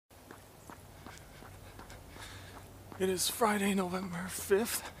It is Friday, November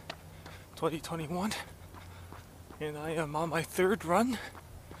 5th, 2021, and I am on my third run.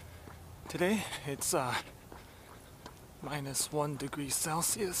 Today it's minus 1 degree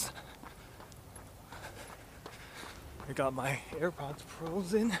Celsius. I got my AirPods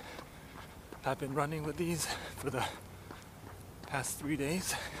Pros in. I've been running with these for the past 3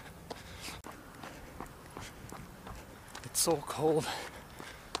 days. It's so cold,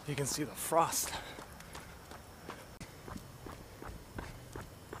 you can see the frost.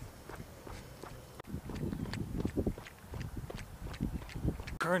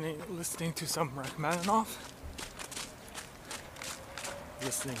 Currently listening to some Rachmaninoff,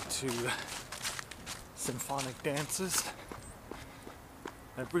 listening to symphonic dances.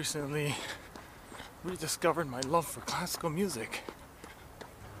 I've recently rediscovered my love for classical music.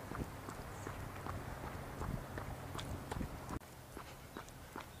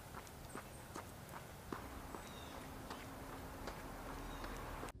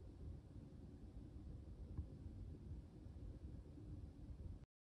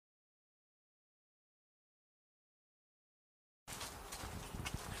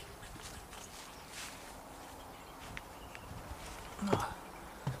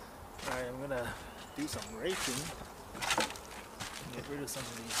 Alright, I'm gonna do some raking, get rid of some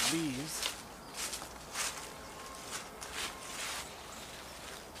of these leaves.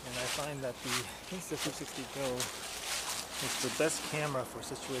 And I find that the Insta360 Go is the best camera for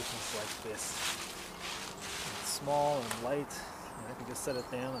situations like this. It's small and light, and I can just set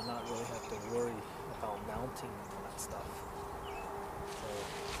it down and not really have to worry about mounting and all that stuff. So,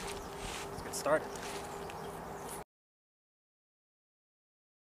 let's get started.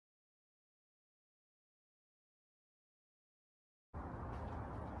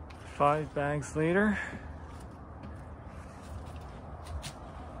 5 bags later,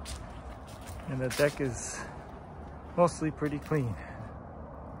 and the deck is mostly pretty clean.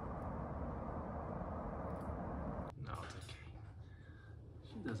 No, it's okay.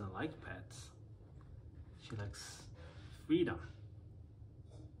 She doesn't like pets. She likes freedom.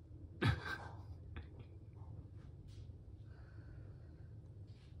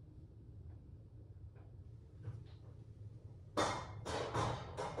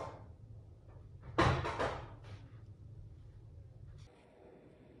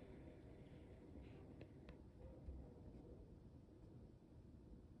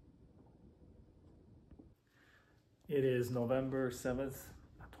 It is November 7th,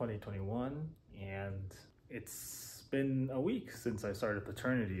 2021, and it's been a week since I started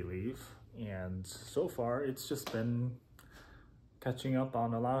paternity leave, and so far it's just been catching up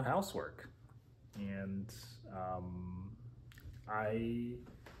on a lot of housework. And I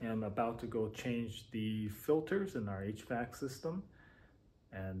am about to go change the filters in our HVAC system,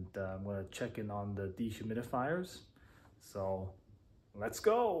 and I'm going to check in on the dehumidifiers. So let's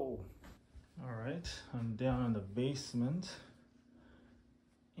go! All right, I'm down in the basement,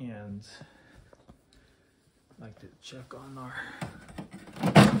 and I'd like to check on our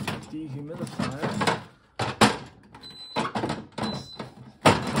dehumidifier.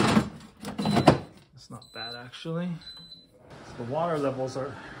 It's not bad actually. So the water levels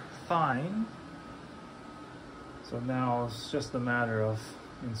are fine. So now it's just a matter of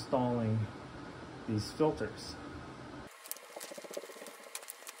installing these filters.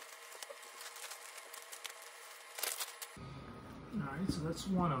 Alright, so that's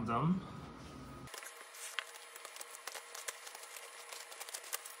one of them.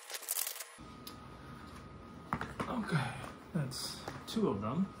 Okay, that's 2 of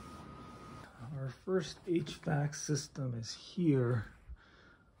them. Our first HVAC system is here,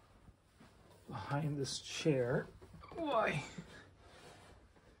 behind this chair. Why?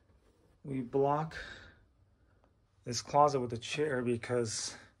 We block this closet with a chair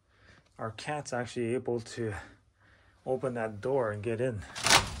because our cat's actually able to open that door and get in.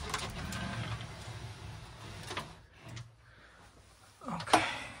 Okay,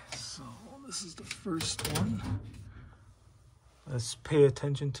 so this is the first one. Let's pay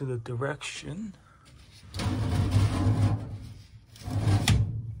attention to the direction.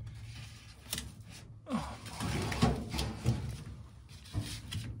 Oh boy.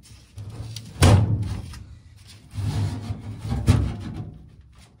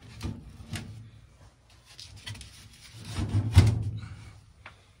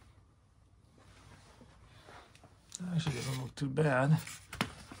 Actually doesn't look too bad.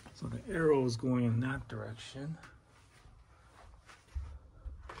 So the arrow is going in that direction.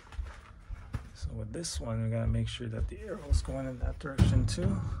 So with this one, we gotta make sure that the arrow is going in that direction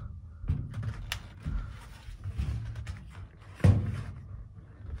too.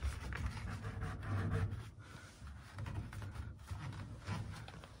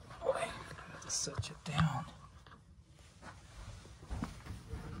 set you down.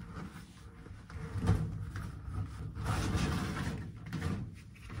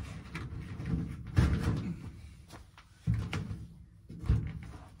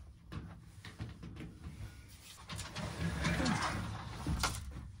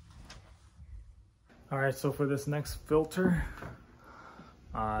 All right, so for this next filter,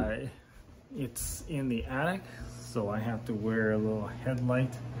 it's in the attic, so I have to wear a little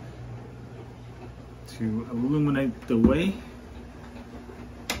headlight to illuminate the way.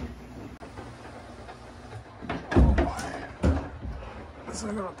 Oh boy. So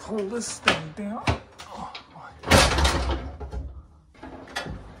I'm gonna pull this thing down. Oh boy.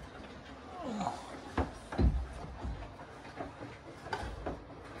 Oh.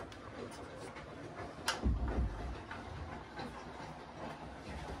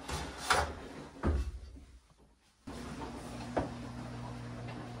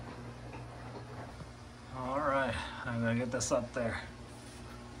 I'm gonna get this up there.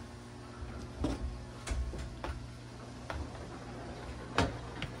 I'm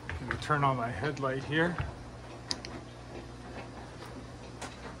gonna turn on my headlight here.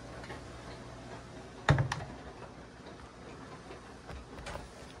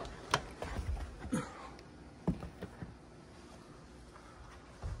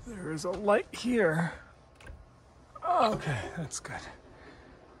 There is a light here. Okay, that's good.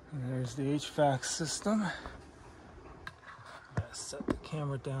 And there's the HVAC system. Set the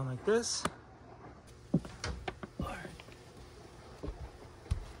camera down like this. All right.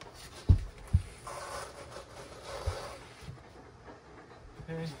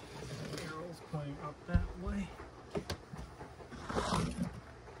 Okay, the arrow's pointing up that way. There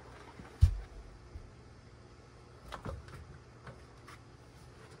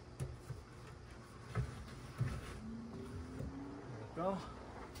we go.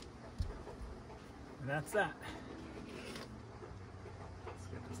 And that's that.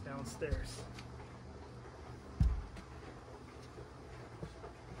 Downstairs.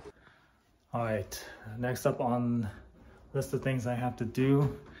 All right, next up on the list of things I have to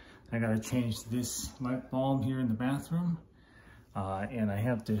do, I gotta change this light bulb here in the bathroom, and I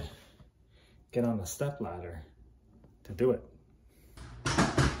have to get on a step ladder to do it.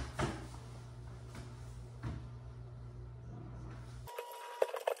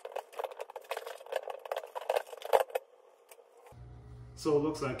 So it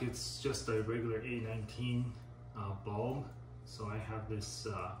looks like it's just a regular A19 bulb. So I have this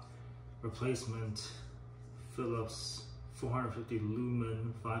replacement Philips 450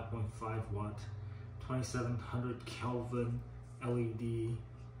 lumen 5.5 watt 2700 Kelvin LED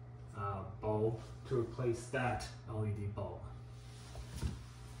bulb to replace that LED bulb.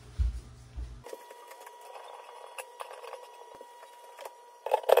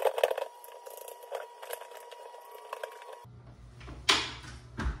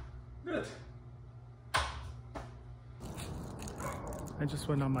 Good. I just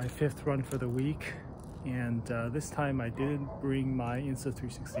went on my 5th run for the week, and this time I didn't bring my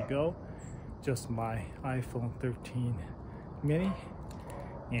Insta360 Go, just my iPhone 13 mini,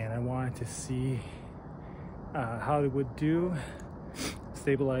 and I wanted to see how it would do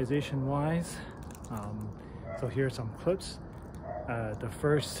stabilization wise. So here are some clips. The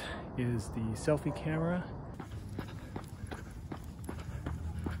first is the selfie camera.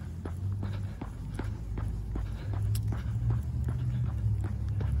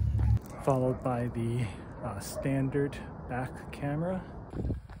 Followed by the standard back camera.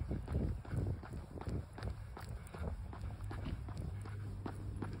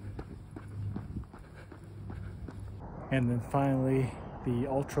 And then finally the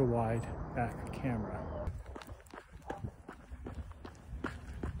ultra wide back camera.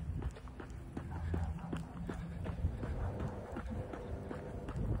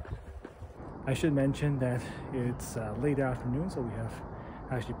 I should mention that it's late afternoon, so we have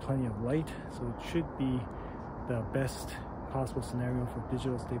actually plenty of light, so it should be the best possible scenario for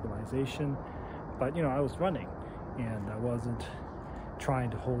digital stabilization. But you know, I was running and I wasn't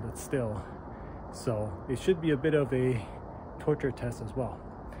trying to hold it still, so it should be a bit of a torture test as well.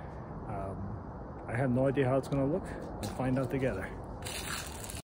 I have no idea how it's going to look. We'll find out together.